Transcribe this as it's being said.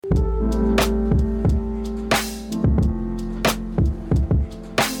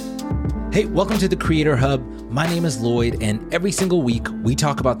Hey, welcome to the Creator Hub. My name is Lloyd, and every single week we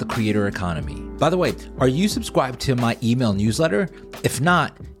talk about the creator economy. By the way, are you subscribed to my email newsletter? If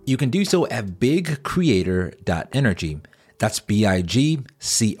not, you can do so at bigcreator.energy. That's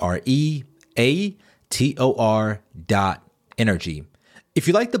BIGCREATOR.energy. If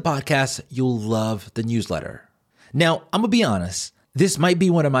you like the podcast, you'll love the newsletter. Now, I'm gonna be honest, this might be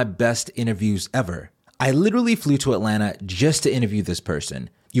one of my best interviews ever. I literally flew to Atlanta just to interview this person.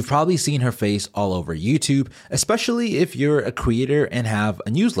 You've probably seen her face all over YouTube, especially if you're a creator and have a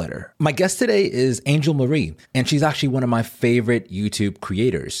newsletter. My guest today is Angel Marie, and she's actually one of my favorite YouTube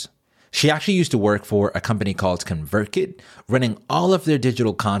creators. She actually used to work for a company called ConvertKit, running all of their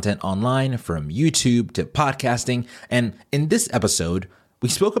digital content online from YouTube to podcasting. And in this episode, we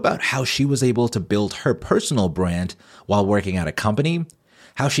spoke about how she was able to build her personal brand while working at a company,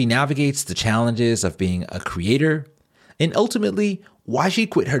 how she navigates the challenges of being a creator, and ultimately, why she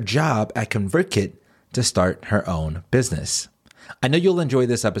quit her job at ConvertKit to start her own business. I know you'll enjoy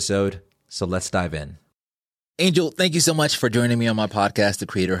this episode, so let's dive in. Angel, thank you so much for joining me on my podcast, the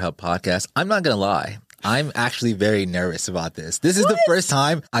Creator Hub Podcast. I'm not going to lie. I'm actually very nervous about this. This is the first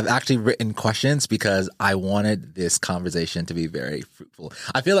time I've actually written questions because I wanted this conversation to be very fruitful.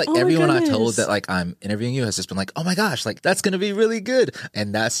 I feel like everyone I've told that like I'm interviewing you has just been like, oh my gosh, like that's going to be really good.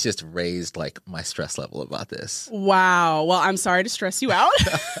 And that's just raised like my stress level about this. Wow. Well, I'm sorry to stress you out.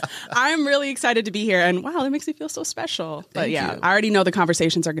 I'm really excited to be here. And wow, that makes me feel so special. But yeah, I already know the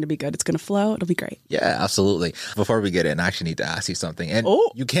conversations are going to be good. It's going to flow. It'll be great. Yeah, absolutely. Before we get in, I actually need to ask you something. And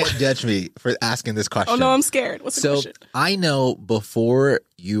you can't judge me for asking this question. Oh, no, I'm scared. What's the question? I know before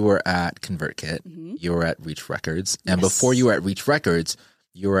you were at ConvertKit, you were at Reach Records. And before you were at Reach Records,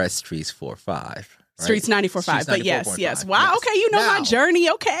 you were at Streets 4-5. Right? Streets 94.5. But yes. Wow. Okay. You know my journey.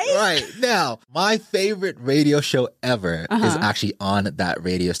 Okay. Right. Now, my favorite radio show ever is actually on that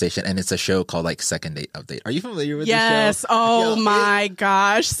radio station. And it's a show called like Second Date Update. Are you familiar with this show? Yes. Oh my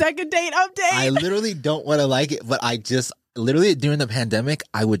gosh. Second Date Update. I literally don't want to like it, but I just... Literally during the pandemic,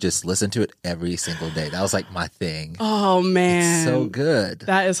 I would just listen to it every single day. That was like my thing. Oh, man. It's so good.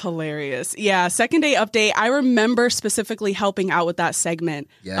 That is hilarious. Yeah. Second Date Update. I remember specifically helping out with that segment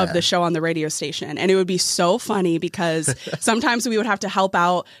of the show on the radio station. And it would be so funny because sometimes we would have to help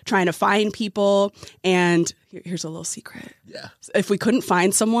out trying to find people. And here's a little secret. Yeah. If we couldn't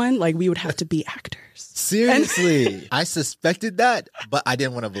find someone, like we would have to be actors. Seriously. I suspected that, but I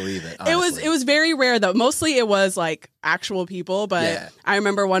didn't want to believe it. Honestly. It was very rare though. Mostly it was like actual people, but I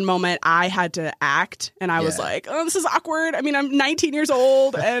remember one moment I had to act and I was like, oh, this is awkward. I mean, I'm 19 years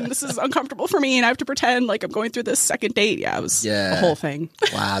old and this is uncomfortable for me and I have to pretend like I'm going through this second date. Yeah, it was a whole thing.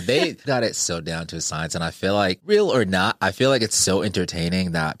 Wow, they got it so down to a science, and I feel like, real or not, I feel like it's so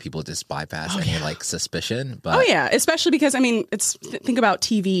entertaining that people just bypass any like suspicion. But especially because I mean, think about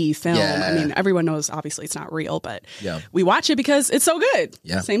TV, film. I mean, everyone knows obviously it's not real, but we watch it because it's so good.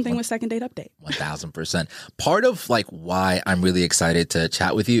 Yeah. Same thing with Second Date Update. 1000%. Part of like why I'm really excited to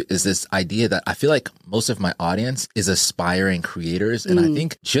chat with you is this idea that I feel like most of my audience is aspiring creators. And I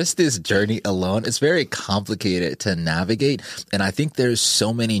think just this journey alone is very complicated to navigate. And I think there's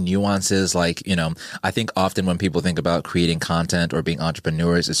so many nuances. Like, you know, I think often when people think about creating content or being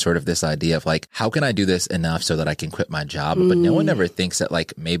entrepreneurs, it's sort of this idea of like, how can I do this enough so that I can quit my job? But no one ever thinks that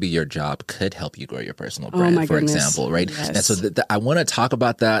like maybe your job could help you grow your personal brand, for example, right? Yes. And so I want to talk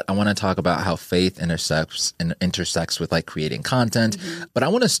about that. I want to talk about how faith intersects with like creating content. But I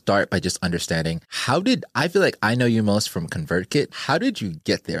want to start by just understanding I feel like I know you most from ConvertKit. How did you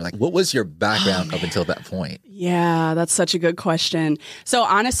get there? Like, what was your background up until that point? Yeah, that's such a good question. So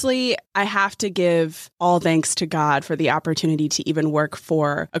honestly, I have to give all thanks to God for the opportunity to even work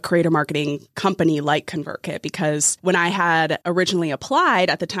for a creator marketing company like ConvertKit, because when I had originally applied,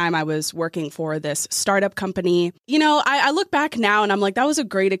 at the time I was working for this startup company. You know, I look back now and I'm like, that was a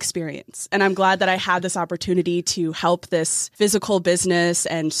great experience. And I'm glad that I had this opportunity to help this physical business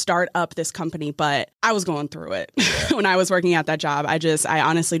and start up this company. But I was going through it when I was working at that job. I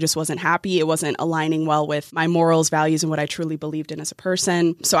honestly just wasn't happy. It wasn't aligning well with my morals, values, and what I truly believed in as a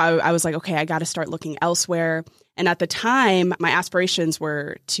person. So I was like, okay, I got to start looking elsewhere. And at the time, my aspirations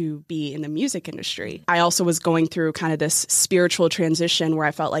were to be in the music industry. I also was going through kind of this spiritual transition where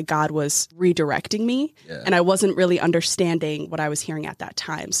I felt like God was redirecting me. Yeah. And I wasn't really understanding what I was hearing at that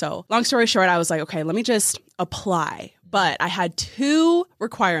time. So long story short, I was like, okay, let me just apply. But I had two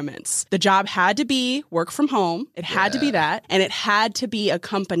requirements. The job had to be work from home. It had to be that. And it had to be a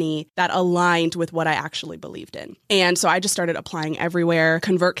company that aligned with what I actually believed in. And so I just started applying everywhere,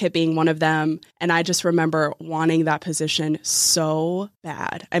 ConvertKit being one of them. And I just remember wanting that position so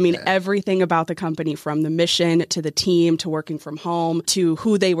bad. I mean, everything about the company, from the mission to the team to working from home to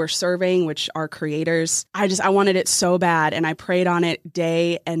who they were serving, which are creators. I wanted it so bad. And I prayed on it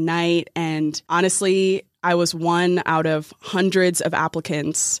day and night. And honestly, I was one out of hundreds of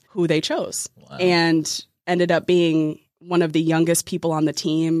applicants who they chose, and ended up being one of the youngest people on the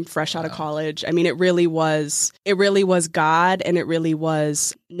team, fresh out of college. I mean, it really was God, and it really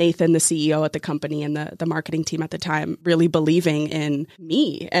was Nathan, the CEO at the company, and the marketing team at the time, really believing in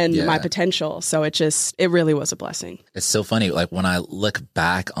me and my potential. So it really was a blessing. It's so funny. Like when I look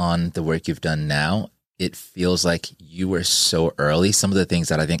back on the work you've done now, it feels like you were so early. Some of the things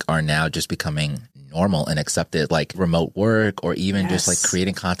that I think are now just becoming normal and accepted, like remote work, or even just like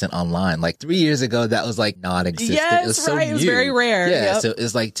creating content online. Like 3 years ago, that was like non-existent. Yes, it was so right. new. It was very rare. Yeah. So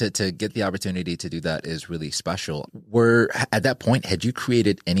it's like to get the opportunity to do that is really special. At that point, had you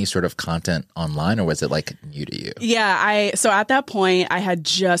created any sort of content online, or was it like new to you? Yeah. So at that point, I had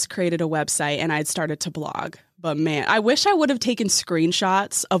just created a website and I'd started to blog. But man, I wish I would have taken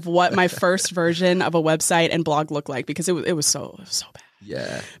screenshots of what my first version of a website and blog looked like, because it was so bad.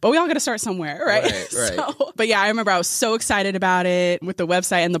 Yeah. But we all got to start somewhere, right? Right. But yeah, I remember I was so excited about it with the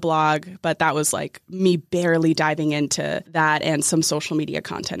website and the blog, but that was like me barely diving into that and some social media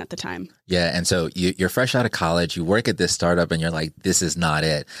content at the time. Yeah. And so you're fresh out of college, you work at this startup, and you're like, this is not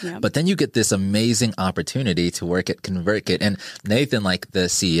it. Yep. But then you get this amazing opportunity to work at ConvertKit. And Nathan, like the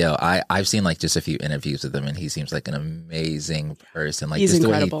CEO, I've seen like just a few interviews with him, and he seems like an amazing person. Like He's just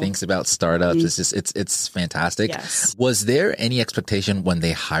incredible. the way he thinks about startups, it's just, it's fantastic. Yes. Was there any expectation when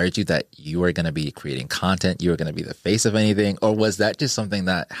they hired you that you were going to be creating content, you were going to be the face of anything, or was that just something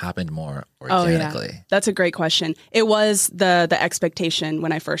that happened more organically? Oh, yeah. That's a great question. It was the expectation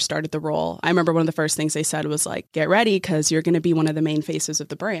when I first started the role. I remember one of the first things they said was like, get ready, because you're going to be one of the main faces of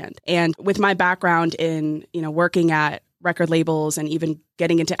the brand. And with my background in, working at record labels and even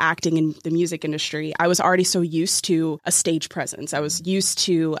getting into acting in the music industry, I was already so used to a stage presence. I was used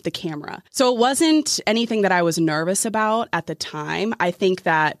to the camera. So it wasn't anything that I was nervous about at the time. I think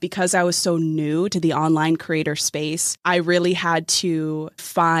that because I was so new to the online creator space, I really had to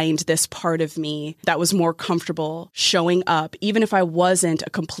find this part of me that was more comfortable showing up, even if I wasn't a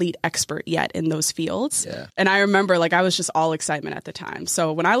complete expert yet in those fields. Yeah. And I remember I was just all excitement at the time.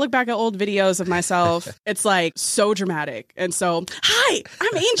 So when I look back at old videos of myself, it's like so dramatic. And so, hi,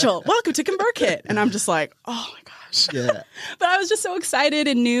 I'm Angel. Welcome to ConvertKit. And I'm just like, oh my gosh. Yeah. But I was just so excited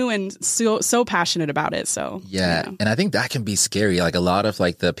and new and so passionate about it. So yeah. And I think that can be scary. Like a lot of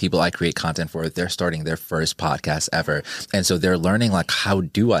like the people I create content for, they're starting their first podcast ever. And so they're learning like, how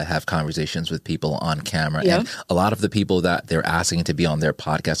do I have conversations with people on camera? Yep. And a lot of the people that they're asking to be on their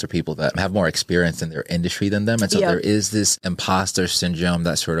podcast are people that have more experience in their industry than them. And so there is this imposter syndrome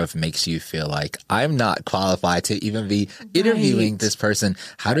that sort of makes you feel like I'm not qualified to even be interviewing this person.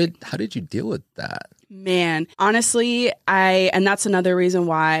 How did you deal with that? Man, honestly, and that's another reason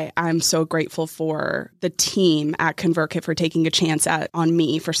why I'm so grateful for the team at ConvertKit for taking a chance on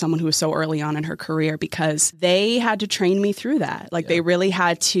me, for someone who was so early on in her career, because they had to train me through that. Like they really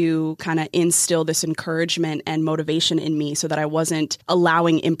had to kind of instill this encouragement and motivation in me so that I wasn't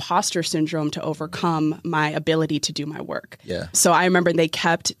allowing imposter syndrome to overcome my ability to do my work. Yeah. So I remember they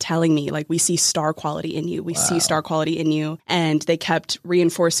kept telling me, like, we see star quality in you. We see star quality in you. And they kept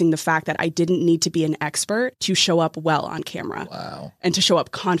reinforcing the fact that I didn't need to be an expert to show up well on camera. Wow. And to show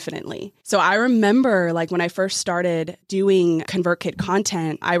up confidently. So I remember like when I first started doing ConvertKit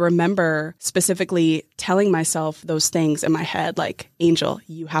content, I remember specifically telling myself those things in my head, like, Angel,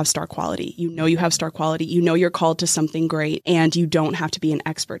 you have star quality. You know you have star quality. You know you're called to something great, and you don't have to be an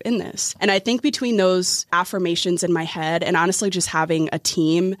expert in this. And I think between those affirmations in my head and honestly just having a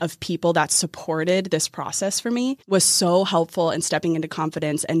team of people that supported this process for me was so helpful in stepping into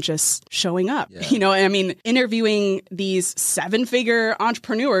confidence and just showing up. Yeah. And I mean, interviewing these 7-figure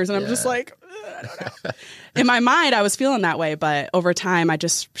entrepreneurs, and I'm just like, I don't know. In my mind, I was feeling that way, but over time, I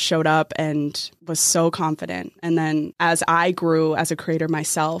just showed up and was so confident. And then as I grew as a creator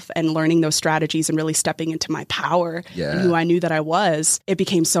myself and learning those strategies and really stepping into my power and who I knew that I was, it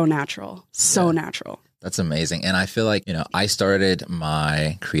became so natural, natural. That's amazing. And I feel like, I started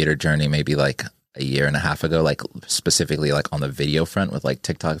my creator journey maybe like a year and a half ago, like specifically like on the video front with like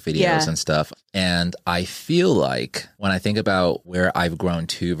TikTok videos and stuff. And I feel like when I think about where I've grown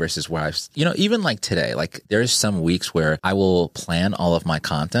to versus where I've, even like today, like there's some weeks where I will plan all of my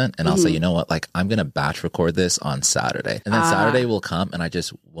content and I'll say, you know what, like I'm going to batch record this on Saturday. And then Saturday will come and I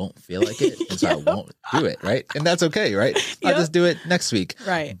just won't feel like it. And so I won't do it. Right. And that's okay. Right. I'll just do it next week.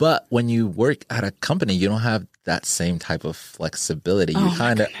 Right. But when you work at a company, you don't have that same type of flexibility. You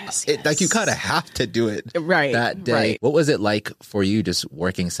kind of like you kind of have to do it that day. Right. What was it like for you just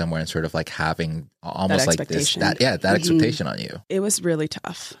working somewhere and sort of like having almost like this that expectation on you? It was really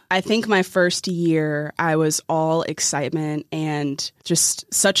tough. I think my first year I was all excitement and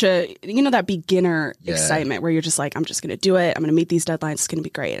just such a that beginner excitement where you're just like, I'm just going to do it. I'm going to meet these deadlines. It's going to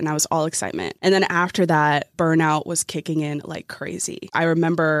be great. And I was all excitement. And then after that, burnout was kicking in like crazy. I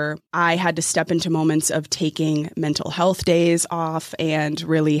remember I had to step into moments of taking mental health days off and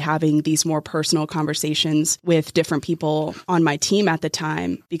really having these more personal conversations with different people on my team at the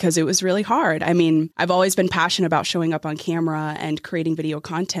time because it was really hard. I mean, I've always been passionate about showing up on camera and creating video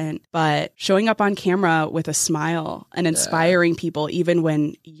content, but showing up on camera with a smile and inspiring people, even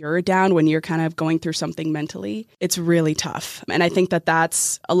when you're down, when you're kind of going through something mentally, it's really tough. And I think that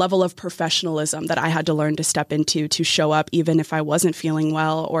that's a level of professionalism that I had to learn to step into to show up, even if I wasn't feeling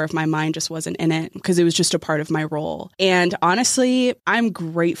well or if my mind just wasn't in it, because it was just a part of my role. And honestly, I'm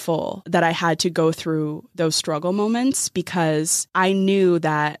grateful that I had to go through those struggle moments because I knew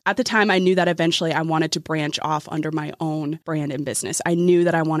that at the time, I knew that eventually I wanted to branch off under my own brand and business. I knew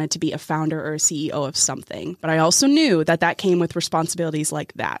that I wanted to be a founder or a CEO of something, but I also knew that that came with responsibilities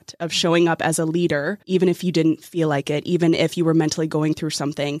like that of showing up as a leader, even if you didn't feel like it, even if you were mentally going through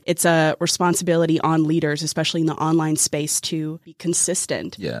something. It's a responsibility on leaders, especially in the online space, to be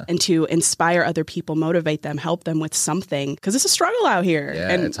consistent and to inspire other people, motivate them, help them with something, because it's a struggle out here.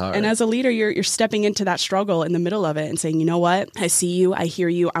 And it's hard. And as a leader, you're stepping into that struggle in the middle of it and saying, you know what? I see you. I hear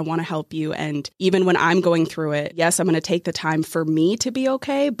you. I want to help you. And even when I'm going through it, yes, I'm going to take the time for me to be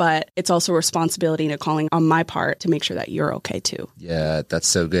okay, but it's also a responsibility and a calling on my part to make sure that you're okay too. Yeah, that's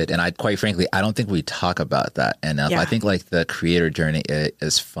so good. And quite frankly, I don't think we talk about that enough. I think like the creator journey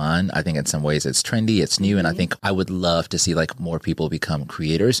is fun. I think in some ways it's trendy, it's new. And I think I would love to see like more people become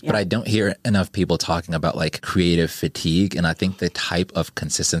creators, but I don't hear enough people talking about like creative fatigue. And I think the type of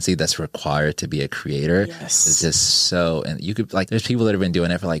consistency that's required to be a creator is just so, and you could like, there's people that have been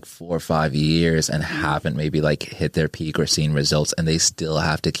doing it for like 4 or 5 years and haven't maybe like hit their peak or seen results and they still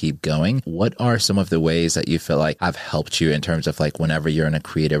have to keep going. What are some of the ways that you feel like have helped you in terms of like whenever you're in a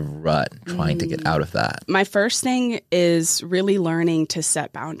creative rut, trying to get out of that? My first thing is really learning to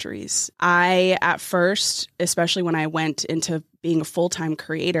set boundaries. I, at first, especially when I went into being a full-time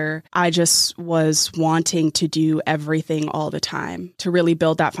creator, I just was wanting to do everything all the time to really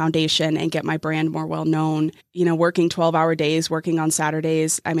build that foundation and get my brand more well-known. Working 12-hour days, working on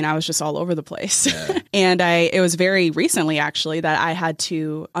Saturdays. I mean, I was just all over the place. And it was very recently, actually, that I had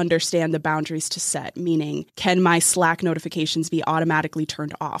to understand the boundaries to set, meaning, can my Slack notifications be automatically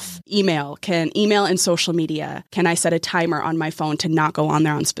turned off? Email and social media, can I set a timer on my phone to not go on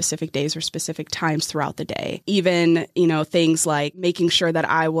there on specific days or specific times throughout the day? Even, things like making sure that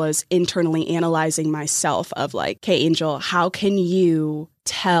I was internally analyzing myself of like, okay, Angel, how can you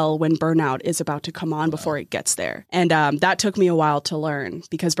tell when burnout is about to come on before it gets there? And that took me a while to learn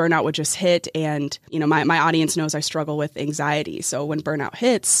because burnout would just hit. And, my audience knows I struggle with anxiety. So when burnout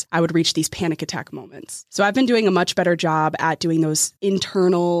hits, I would reach these panic attack moments. So I've been doing a much better job at doing those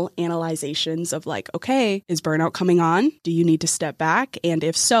internal analyzations of like, okay, is burnout coming on? Do you need to step back? And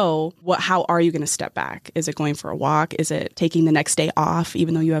if so, how are you going to step back? Is it going for a walk? Is it taking the next day off,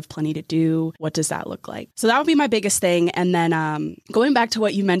 even though you have plenty to do? What does that look like? So that would be my biggest thing. And then going back to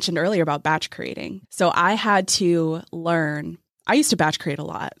what you mentioned earlier about batch creating. So I had to learn. I used to batch create a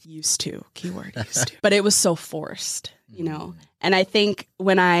lot. Keyword used to. But it was so forced, And I think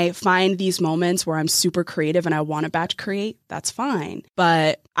when I find these moments where I'm super creative and I want to batch create, that's fine.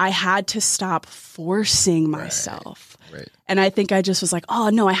 But I had to stop forcing myself. Right. And I think I just was like, oh,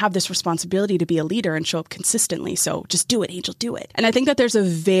 no, I have this responsibility to be a leader and show up consistently. So just do it, Angel, do it. And I think that there's a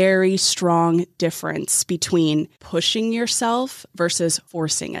very strong difference between pushing yourself versus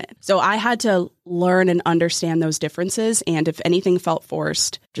forcing it. So I had to learn and understand those differences. And if anything felt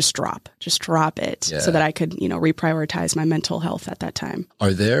forced, just drop it so that I could, reprioritize my mental health at that time.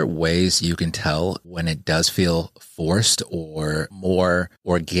 Are there ways you can tell when it does feel forced or more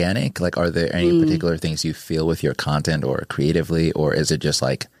organic? Like, are there any particular things you feel with your content or creatively, or is it just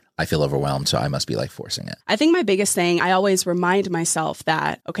like, I feel overwhelmed, so I must be like forcing it. I think my biggest thing, I always remind myself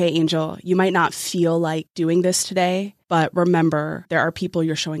that, okay, Angel, you might not feel like doing this today, but remember, there are people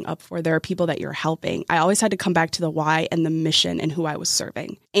you're showing up for. There are people that you're helping. I always had to come back to the why and the mission and who I was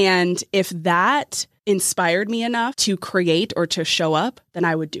serving. And if that inspired me enough to create or to show up, then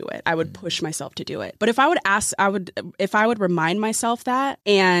I would do it. I would push myself to do it. But if I would remind myself that,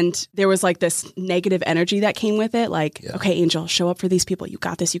 and there was like this negative energy that came with it, like, okay, Angel, show up for these people. You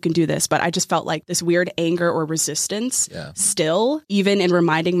got this. You can do this. But I just felt like this weird anger or resistance still, even in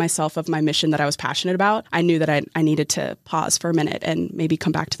reminding myself of my mission that I was passionate about. I knew that I needed to pause for a minute and maybe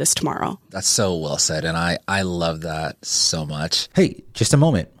come back to this tomorrow. That's so well said. And I love that so much. Hey, just a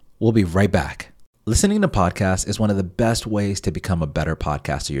moment. We'll be right back. Listening to podcasts is one of the best ways to become a better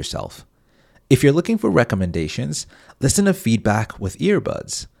podcaster yourself. If you're looking for recommendations, listen to Feedback with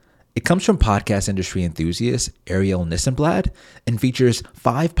Earbuds. It comes from podcast industry enthusiast Ariel Nissenblad and features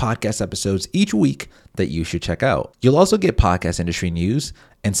 5 podcast episodes each week that you should check out. You'll also get podcast industry news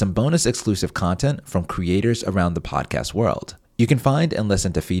and some bonus exclusive content from creators around the podcast world. You can find and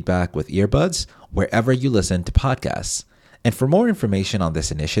listen to Feedback with Earbuds wherever you listen to podcasts. And for more information on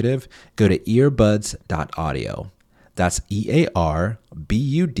this initiative, go to earbuds.audio. That's EARBUDS.audio.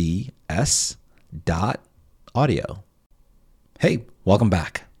 Hey, welcome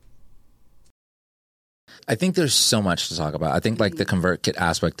back. I think there's so much to talk about. I think like the ConvertKit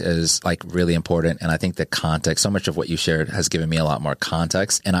aspect is like really important. And I think the context, so much of what you shared has given me a lot more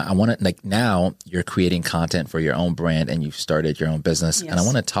context. And I want to, like, now you're creating content for your own brand and you've started your own business. And I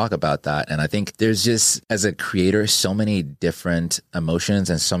want to talk about that. And I think there's just, as a creator, so many different emotions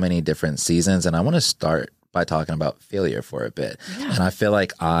and so many different seasons. And I want to start by talking about failure for a bit. And I feel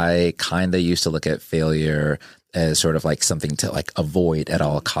like I kind of used to look at failure as sort of like something to like avoid at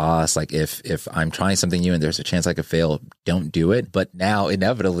all costs. Like if I'm trying something new and there's a chance I could fail, don't do it. But now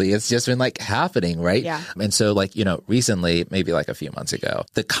inevitably it's just been like happening, right? Yeah. And so like, you know, recently, maybe like a few months ago,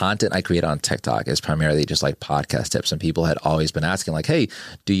 the content I create on TikTok is primarily just like podcast tips. And people had always been asking like, hey,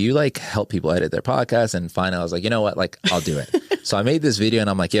 do you like help people edit their podcasts? And finally I was like, you know what, like I'll do it. So I made this video and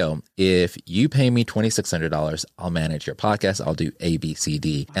I'm like, yo, if you pay me $2,600, I'll manage your podcast. I'll do A, B, C,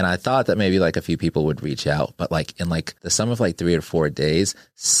 D. And I thought that maybe like a few people would reach out, but like in like the sum of like 3 or 4 days,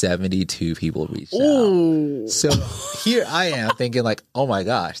 72 people reached out. So here I am thinking like, oh my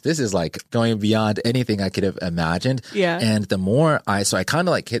gosh, this is like going beyond anything I could have imagined. Yeah. And the more I kind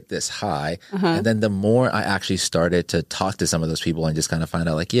of like hit this high, and then the more I actually started to talk to some of those people and just kind of find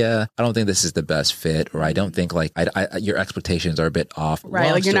out like, yeah, I don't think this is the best fit, or I don't think like your expectations are a bit off. Right.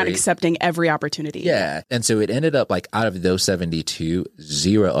 Long like you're not story. accepting every opportunity. Yeah. And so it ended up like out of those 72,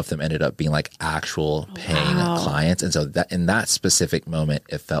 0 of them ended up being like actual paying clients. And so that in that specific moment,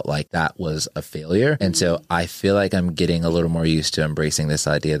 it felt like that was a failure. And so I feel like I'm getting a little more used to embracing this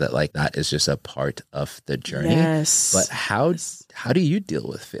idea that like that is just a part of the journey. Yes. But how do you deal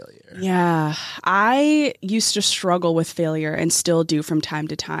with failure? Yeah, I used to struggle with failure and still do from time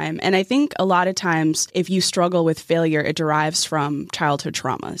to time. And I think a lot of times if you struggle with failure, it derives from childhood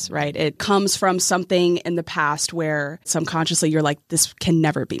traumas, right? It comes from something in the past where subconsciously you're like, this can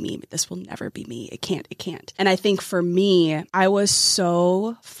never be me. This will never be me. It can't. And I think for me, I was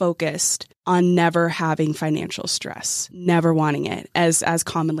so focused on never having financial stress, never wanting it. As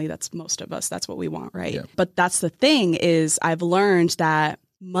commonly, that's most of us, that's what we want, right? Yeah. But that's the thing is I've learned that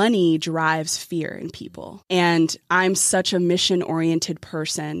money drives fear in people. And I'm such a mission-oriented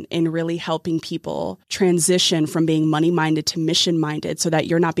person in really helping people transition from being money-minded to mission-minded so that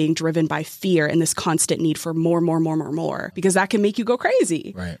you're not being driven by fear and this constant need for more, because that can make you go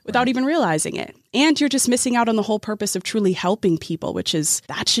crazy without even realizing it. And you're just missing out on the whole purpose of truly helping people, which is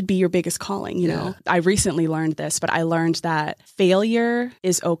that should be your biggest calling, you know? I recently learned this, but I learned that failure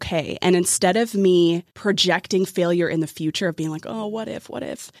is okay. And instead of me projecting failure in the future of being like, oh, what if?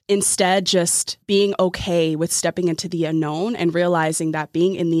 Instead, just being okay with stepping into the unknown and realizing that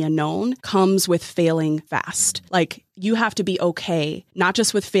being in the unknown comes with failing fast. Like, you have to be okay, not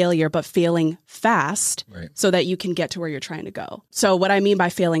just with failure, but failing fast so that you can get to where you're trying to go. So what I mean by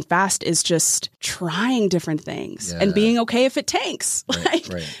failing fast is just trying different things and being okay if it tanks,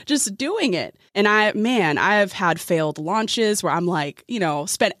 just doing it. And I've had failed launches where I'm like,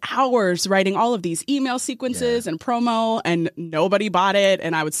 spent hours writing all of these email sequences and promo and nobody bought it.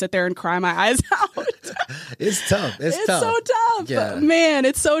 And I would sit there and cry my eyes out. It's tough. It's tough. So Yeah. Man,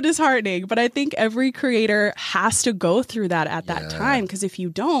 it's so disheartening. But I think every creator has to go through that at that time. Because if you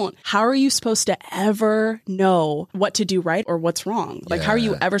don't, how are you supposed to ever know what to do right or what's wrong? Like, how are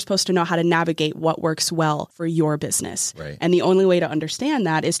you ever supposed to know how to navigate what works well for your business? Right. And the only way to understand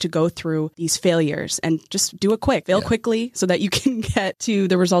that is to go through these failures and just do it quick, fail quickly so that you can get to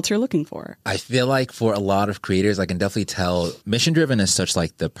the results you're looking for. I feel like for a lot of creators, I can definitely tell mission driven is such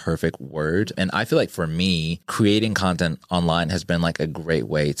like the perfect word. And I feel like for me, creating content online has been like a great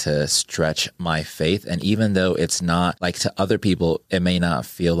way to stretch my faith. And even though it's not like to other people, it may not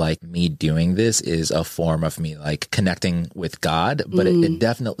feel like me doing this is a form of me like connecting with God, but it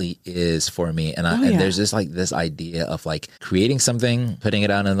definitely is for me. And, and there's just like this idea of like creating something, putting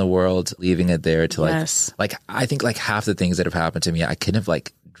it out in the world, leaving it there to like I think like half the things that have happened to me, I couldn't have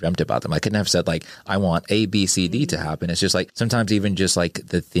like dreamt about them. I couldn't have said like, I want A, B, C, D to happen. It's just like sometimes even just like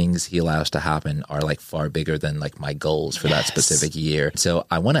the things he allows to happen are like far bigger than like my goals for that specific year. So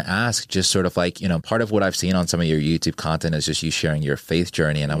I want to ask just sort of like, you know, part of what I've seen on some of your YouTube content is just you sharing your faith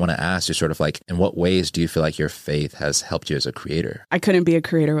journey. And I want to ask just sort of like, in what ways do you feel like your faith has helped you as a creator? I couldn't be a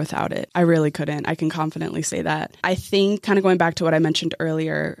creator without it. I really couldn't. I can confidently say that. I think kind of going back to what I mentioned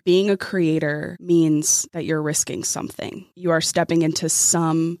earlier, being a creator means that you're risking something. You are stepping into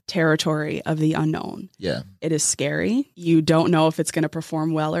some territory of the unknown. Yeah. It is scary. You don't know if it's going to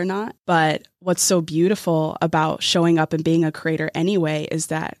perform well or not. But what's so beautiful about showing up and being a creator anyway is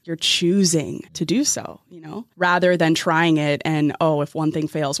that you're choosing to do so, you know, rather than trying it and, oh, if one thing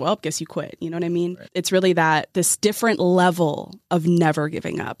fails, well, guess you quit. You know what I mean? Right. It's really that this different level of never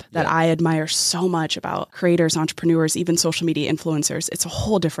giving up that I admire so much about creators, entrepreneurs, even social media influencers. It's a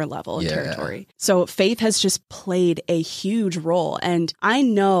whole different level of territory. So faith has just played a huge role. And I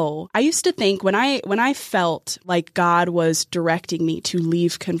know I used to think when I felt like God was directing me to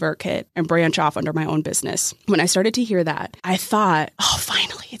leave ConvertKit and branch off under my own business, when I started to hear that, I thought, oh,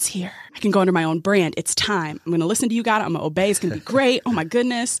 finally, it's here. I can go under my own brand. It's time. I'm going to listen to you, God. I'm going to obey. It's going to be great. Oh my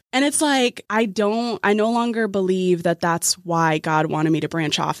goodness. And it's like, I no longer believe that that's why God wanted me to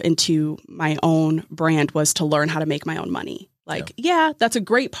branch off into my own brand, was to learn how to make my own money. Like, that's a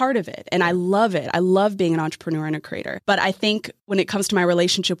great part of it. And I love it. I love being an entrepreneur and a creator. But I think when it comes to my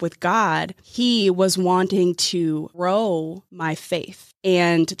relationship with God, he was wanting to grow my faith.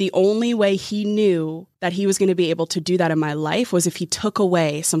 And the only way he knew that he was going to be able to do that in my life was if he took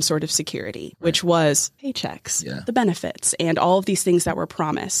away some sort of security, which was paychecks, the benefits, and all of these things that were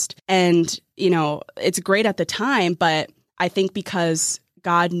promised. And, you know, it's great at the time, but I think because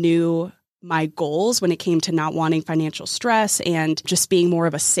God knew my goals when it came to not wanting financial stress and just being more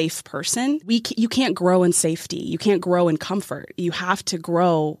of a safe person, you can't grow in safety. You can't grow in comfort. You have to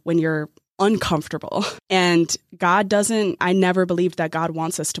grow when you're uncomfortable. And I never believed that God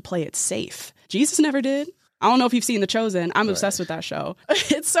wants us to play it safe. Jesus never did. I don't know if you've seen The Chosen. I'm obsessed with that show.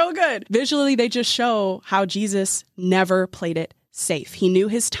 It's so good. Visually, they just show how Jesus never played it safe. He knew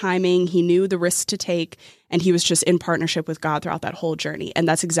his timing. He knew the risks to take. And he was just in partnership with God throughout that whole journey. And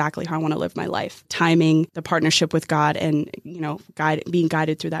that's exactly how I want to live my life. Timing, the partnership with God, and, you know, being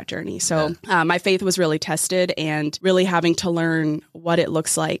guided through that journey. So my faith was really tested, and really having to learn what it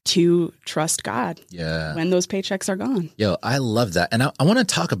looks like to trust God when those paychecks are gone. Yo, I love that. And I want to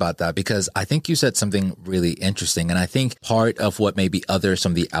talk about that because I think you said something really interesting. And I think part of what maybe others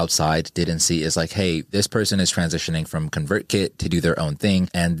from the outside didn't see is like, hey, this person is transitioning from ConvertKit to do their own thing.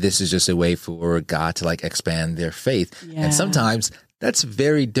 And this is just a way for God to like expand their faith. And sometimes that's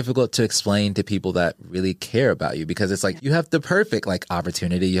very difficult to explain to people that really care about you, because it's like you have the perfect like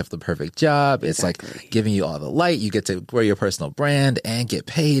opportunity, you have the perfect job. It's like giving you all the light. You get to grow your personal brand and get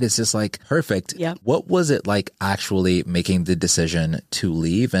paid. It's just like perfect. What was it like actually making the decision to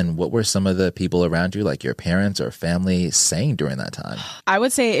leave? And what were some of the people around you, like your parents or family, saying during that time? I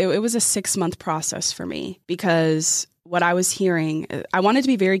would say it was a 6-month process for me, because what I was hearing, I wanted to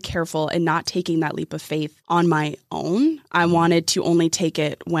be very careful in not taking that leap of faith on my own. I wanted to only take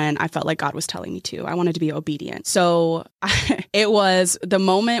it when I felt like God was telling me to. I wanted to be obedient. So it was the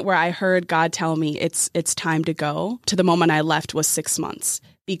moment where I heard God tell me it's time to go, to the moment I left was 6 months.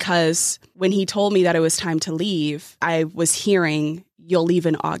 Because when he told me that it was time to leave, I was hearing, you'll leave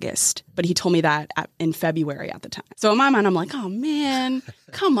in August. But he told me that in February at the time. So in my mind, I'm like, oh man,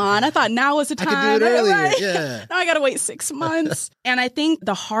 come on. I thought now was the time. I could do it earlier. Yeah. Now I got to wait 6 months. And I think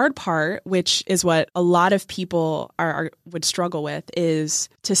the hard part, which is what a lot of people would struggle with, is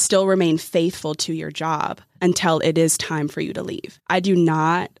to still remain faithful to your job until it is time for you to leave. I do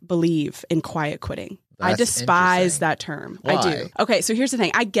not believe in quiet quitting. I despise that term. Why? I do. Okay, so here's the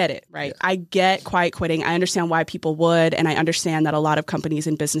thing. I get it, right? Yeah. I get quiet quitting. I understand why people would, and I understand that a lot of companies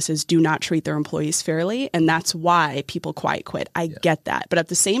and businesses do not treat their employees fairly, and that's why people quiet quit. I get that. But at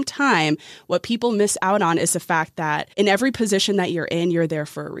the same time, what people miss out on is the fact that in every position that you're there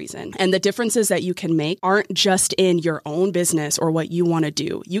for a reason. And the differences that you can make aren't just in your own business or what you want to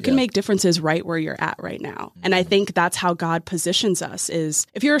do. You can make differences right where you're at right now. And I think that's how God positions us is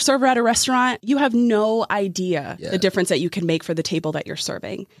if you're a server at a restaurant, you have no idea the difference that you can make for the table that you're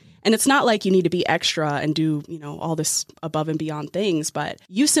serving. And it's not like you need to be extra and do, all this above and beyond things, but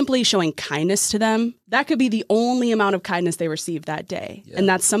you simply showing kindness to them, that could be the only amount of kindness they receive that day. Yeah. And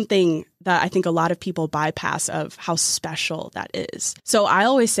that's something that I think a lot of people bypass of how special that is. So I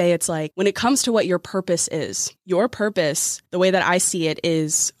always say it's like when it comes to what your purpose is, your purpose, the way that I see it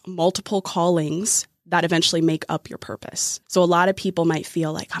is multiple callings that eventually make up your purpose. So a lot of people might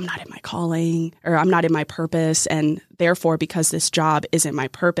feel like I'm not in my calling or I'm not in my purpose. And therefore, because this job isn't my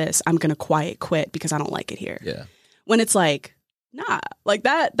purpose, I'm going to quiet quit because I don't like it here. Yeah. When it's like, nah, like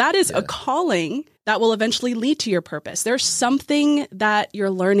that is a calling that will eventually lead to your purpose. There's something that you're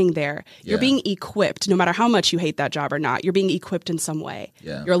learning there. You're being equipped, no matter how much you hate that job or not. You're being equipped in some way.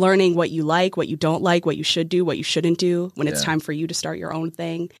 Yeah. You're learning what you like, what you don't like, what you should do, what you shouldn't do when it's time for you to start your own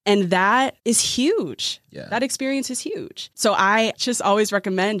thing. And that is huge. Yeah. That experience is huge. So I just always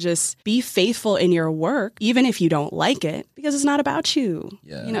recommend just be faithful in your work, even if you don't like it, because it's not about you.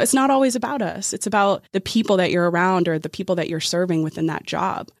 Yeah. It's not always about us. It's about the people that you're around or the people that you're serving within that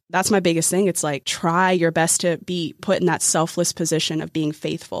job. That's my biggest thing. It's like, try your best to be put in that selfless position of being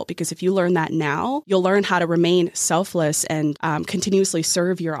faithful. Because if you learn that now, you'll learn how to remain selfless and continuously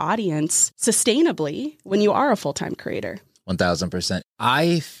serve your audience sustainably when you are a full-time creator. 1000%.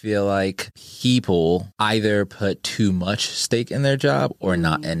 I feel like people either put too much stake in their job or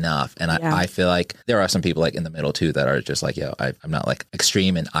not enough. And I feel like there are some people like in the middle too that are just like, I'm not like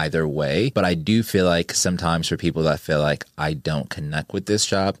extreme in either way. But I do feel like sometimes for people that feel like I don't connect with this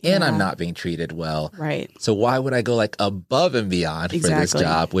job and I'm not being treated well. Right. So why would I go like above and beyond for this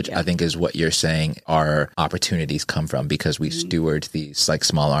job, which I think is what you're saying our opportunities come from because we steward these like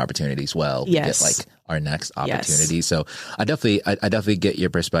smaller opportunities well. We get like our next opportunity. Yes. So I definitely get your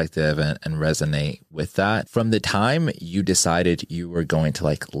perspective and resonate with that. From the time you decided you were going to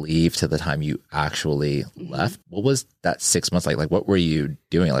like leave to the time you actually left, what was that 6 months like? Like, what were you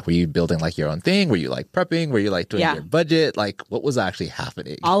doing? Like, were you building like your own thing? Were you like prepping? Were you like doing your budget? Like, what was actually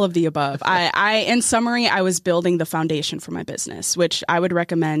happening? All of the above. In summary, I was building the foundation for my business, which I would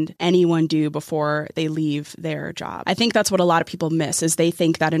recommend anyone do before they leave their job. I think that's what a lot of people miss is they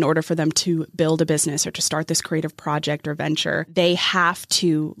think that in order for them to build a business or to start this creative project or venture, they have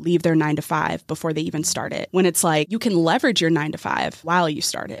to leave their 9-to-5 before they even start it. When it's like, you can leverage your 9-to-5 while you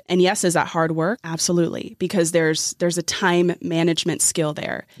start it. And yes, is that hard work? Absolutely. Because there's a time management skill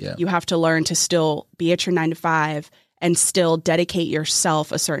there. Yeah. You have to learn to still be at your 9-to-5 and still dedicate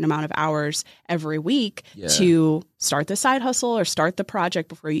yourself a certain amount of hours every week to start the side hustle or start the project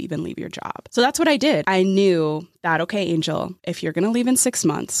before you even leave your job. So that's what I did. I knew that, okay, Angel, if you're going to leave in 6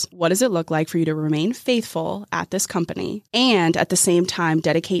 months, what does it look like for you to remain faithful at this company and at the same time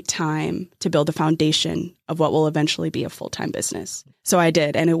dedicate time to build the foundation of what will eventually be a full-time business? So I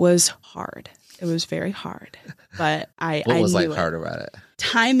did, and it was hard. It was very hard, but I What was knew like hard about it?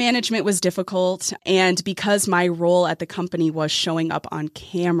 Time management was difficult. And because my role at the company was showing up on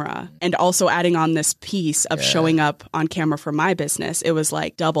camera and also adding on this piece of showing up on camera for my business, it was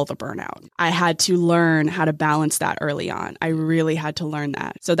like double the burnout. I had to learn how to balance that early on. I really had to learn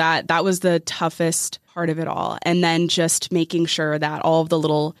that. So that was the toughest part of it all. And then just making sure that all of the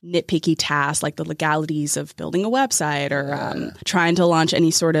little nitpicky tasks, like the legalities of building a website or trying to launch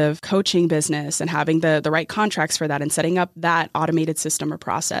any sort of coaching business and having the right contracts for that and setting up that automated system or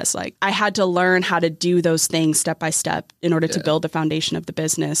process. Like I had to learn how to do those things step by step in order to build the foundation of the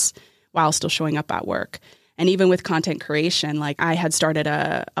business while still showing up at work. And even with content creation, like I had started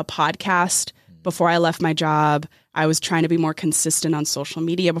a podcast before I left my job. I was trying to be more consistent on social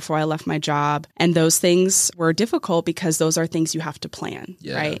media before I left my job. And those things were difficult because those are things you have to plan,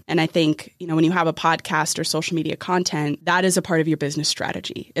 right? And I think, when you have a podcast or social media content, that is a part of your business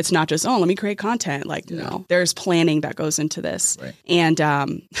strategy. It's not just, let me create content. Like, no, there's planning that goes into this. Right. And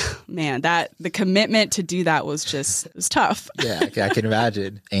man, the commitment to do that was tough. Yeah, I can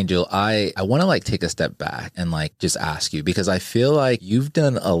imagine. Angel, I want to like take a step back and like just ask you, because I feel like you've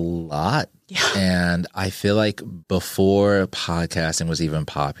done a lot Yeah. And I feel like before podcasting was even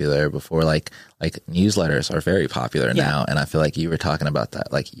popular, before like newsletters are very popular now. And I feel like you were talking about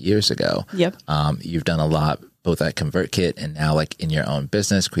that like years ago. Yep. You've done a lot both at ConvertKit and now like in your own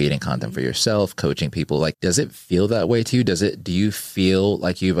business, creating content for yourself, coaching people. Like, does it feel that way to you? Do you feel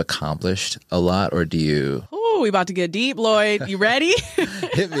like you've accomplished a lot, or do you? Oh, we about to get deep, Lloyd. You ready?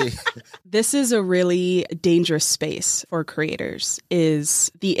 Hit me. This is a really dangerous space for creators,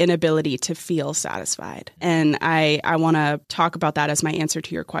 is the inability to feel satisfied. And I want to talk about that as my answer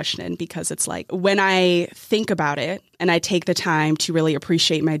to your question, because it's like when I think about it and I take the time to really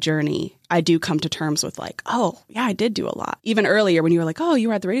appreciate my journey, I do come to terms with like, oh, yeah, I did do a lot. Even earlier when you were like, oh, you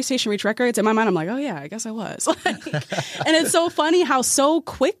were at the radio station Reach Records. In my mind, I'm like, oh, yeah, I guess I was. And it's so funny how so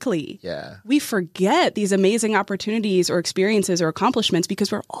quickly we forget these amazing opportunities or experiences or accomplishments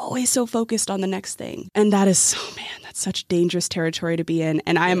because we're always so focused on the next thing. And that is, oh man, that's such dangerous territory to be in.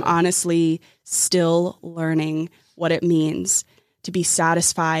 And I am honestly still learning what it means to be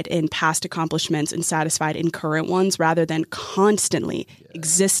satisfied in past accomplishments and satisfied in current ones rather than constantly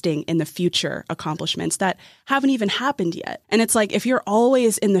existing in the future accomplishments that haven't even happened yet. And it's like, if you're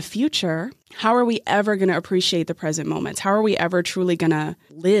always in the future, how are we ever going to appreciate the present moments? How are we ever truly going to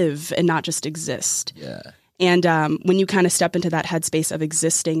live and not just exist? Yeah. And when you kind of step into that headspace of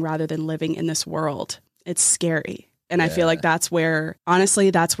existing rather than living in this world, it's scary. And I feel like that's where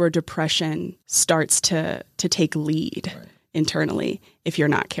depression starts to take lead. Right. Internally, if you're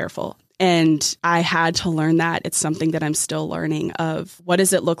not careful. And I had to learn that. It's something that I'm still learning of. What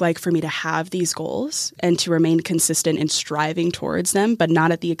does it look like for me to have these goals and to remain consistent in striving towards them, but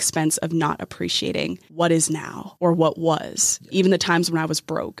not at the expense of not appreciating what is now or what was. Even the times when I was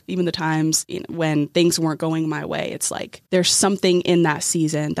broke, even the times when things weren't going my way. It's like there's something in that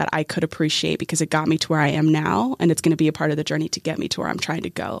season that I could appreciate because it got me to where I am now. And it's going to be a part of the journey to get me to where I'm trying to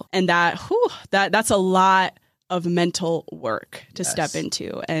go. And that's a lot of mental work to step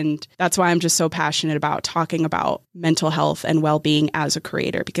into. And that's why I'm just so passionate about talking about mental health and well-being as a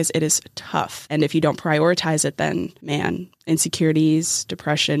creator, because it is tough. And if you don't prioritize it, then man, insecurities,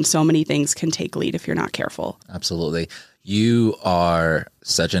 depression, so many things can take lead if you're not careful. Absolutely. You are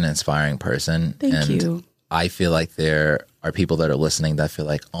such an inspiring person. Thank you. I feel like there are people that are listening that feel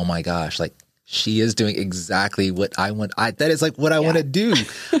like, oh my gosh, like she is doing exactly what I want. That is like what I want to do.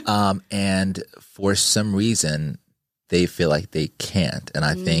 And for some reason, they feel like they can't. And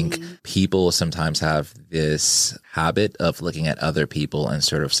I think people sometimes have this habit of looking at other people and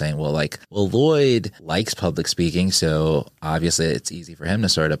sort of saying, well, Lloyd likes public speaking, so obviously it's easy for him to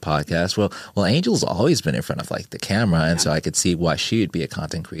start a podcast. Well, Angel's always been in front of like the camera, and so I could see why she would be a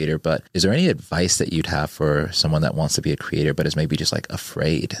content creator. But is there any advice that you'd have for someone that wants to be a creator but is maybe just like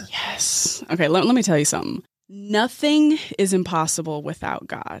afraid? Yes. Okay, let me tell you something. Nothing is impossible without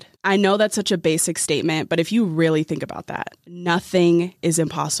God. I know that's such a basic statement, but if you really think about that, nothing is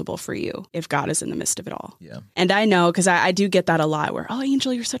impossible for you if God is in the midst of it all. Yeah. And I know, because I do get that a lot where, oh,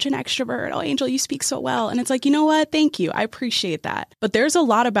 Angel, you're such an extrovert. Oh, Angel, you speak so well. And it's like, you know what? Thank you. I appreciate that. But there's a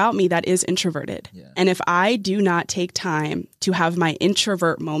lot about me that is introverted. Yeah. And if I do not take time to have my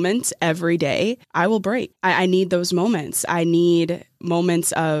introvert moments every day, I will break. I need those moments. I need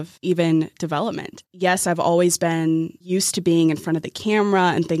moments of even development. Yes, I've always been used to being in front of the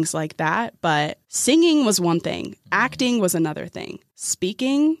camera and things like that, but singing was one thing. Acting was another thing.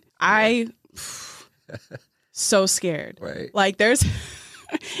 Speaking, so scared. Right. Like there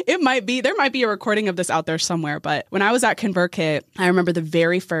might be a recording of this out there somewhere, but when I was at ConvertKit, I remember the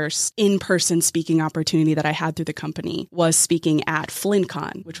very first in-person speaking opportunity that I had through the company was speaking at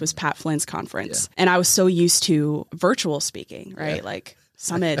FlynnCon, which was Pat Flynn's conference. Yeah. And I was so used to virtual speaking, right? Yeah. Like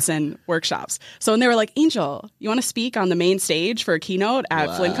summits and workshops. So when they were like, Angel, you want to speak on the main stage for a keynote at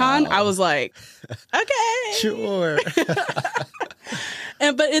FlynnCon? I was like, okay. Sure.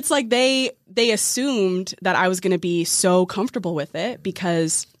 But it's like they assumed that I was going to be so comfortable with it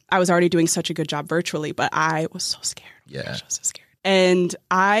because I was already doing such a good job virtually, but I was so scared. Yeah. Gosh, I was so scared. And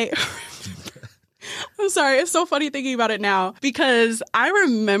I'm sorry, it's so funny thinking about it now because I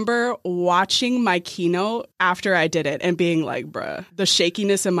remember watching my keynote after I did it and being like, bruh, the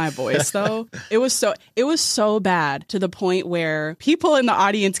shakiness in my voice though, it was so bad to the point where people in the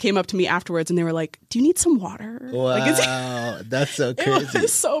audience came up to me afterwards and they were like, do you need some water? Wow, that's so crazy. It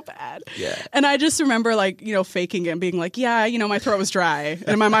was so bad. Yeah. And I just remember faking it and being like, yeah, my throat was dry. And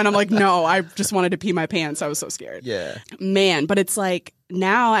in my mind, I'm like, no, I just wanted to pee my pants. I was so scared. Yeah. Man, but it's like,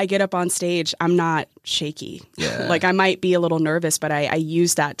 now I get up on stage, I'm not shaky. Yeah. Like I might be a little nervous, but I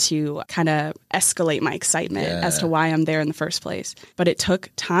use that to kind of escalate my excitement as to why I'm there in the first place. But it took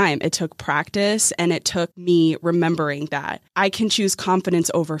time, it took practice, and it took me remembering that I can choose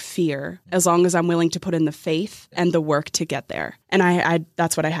confidence over fear as long as I'm willing to put in the faith and the work to get there. And I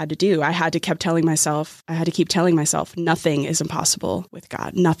that's what I had to do. I had to keep telling myself, nothing is impossible with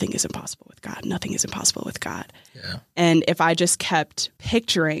God. Nothing is impossible with God. Nothing is impossible with God. Yeah. And if I just kept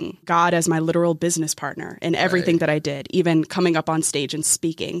picturing God as my literal business partner in everything that I did, even coming up on stage and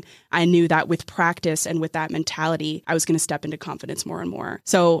speaking, I knew that with practice and with that mentality, I was going to step into confidence more and more.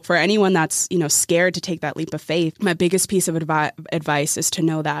 So for anyone that's, scared to take that leap of faith, my biggest piece of advice is to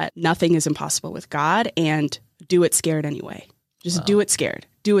know that nothing is impossible with God, and do it scared anyway. Just do it scared.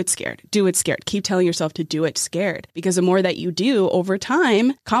 Do it scared. Do it scared. Keep telling yourself to do it scared, because the more that you do over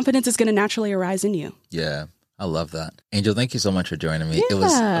time, confidence is going to naturally arise in you. Yeah. I love that. Angel, thank you so much for joining me. Yeah. It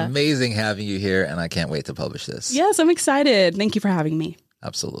was amazing having you here, and I can't wait to publish this. Yes, I'm excited. Thank you for having me.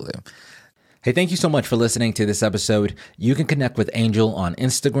 Absolutely. Hey, thank you so much for listening to this episode. You can connect with Angel on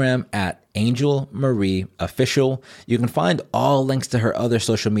Instagram at Angel Marie Official. You can find all links to her other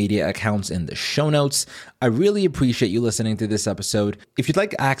social media accounts in the show notes. I really appreciate you listening to this episode. If you'd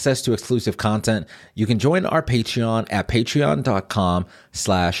like access to exclusive content, you can join our Patreon at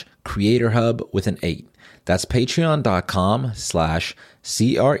patreon.com/creatorhub with an 8. That's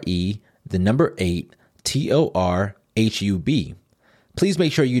patreon.com/CRE8TORHUB. Please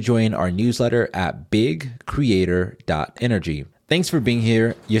make sure you join our newsletter at bigcreator.energy. Thanks for being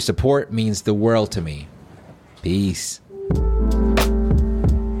here. Your support means the world to me. Peace.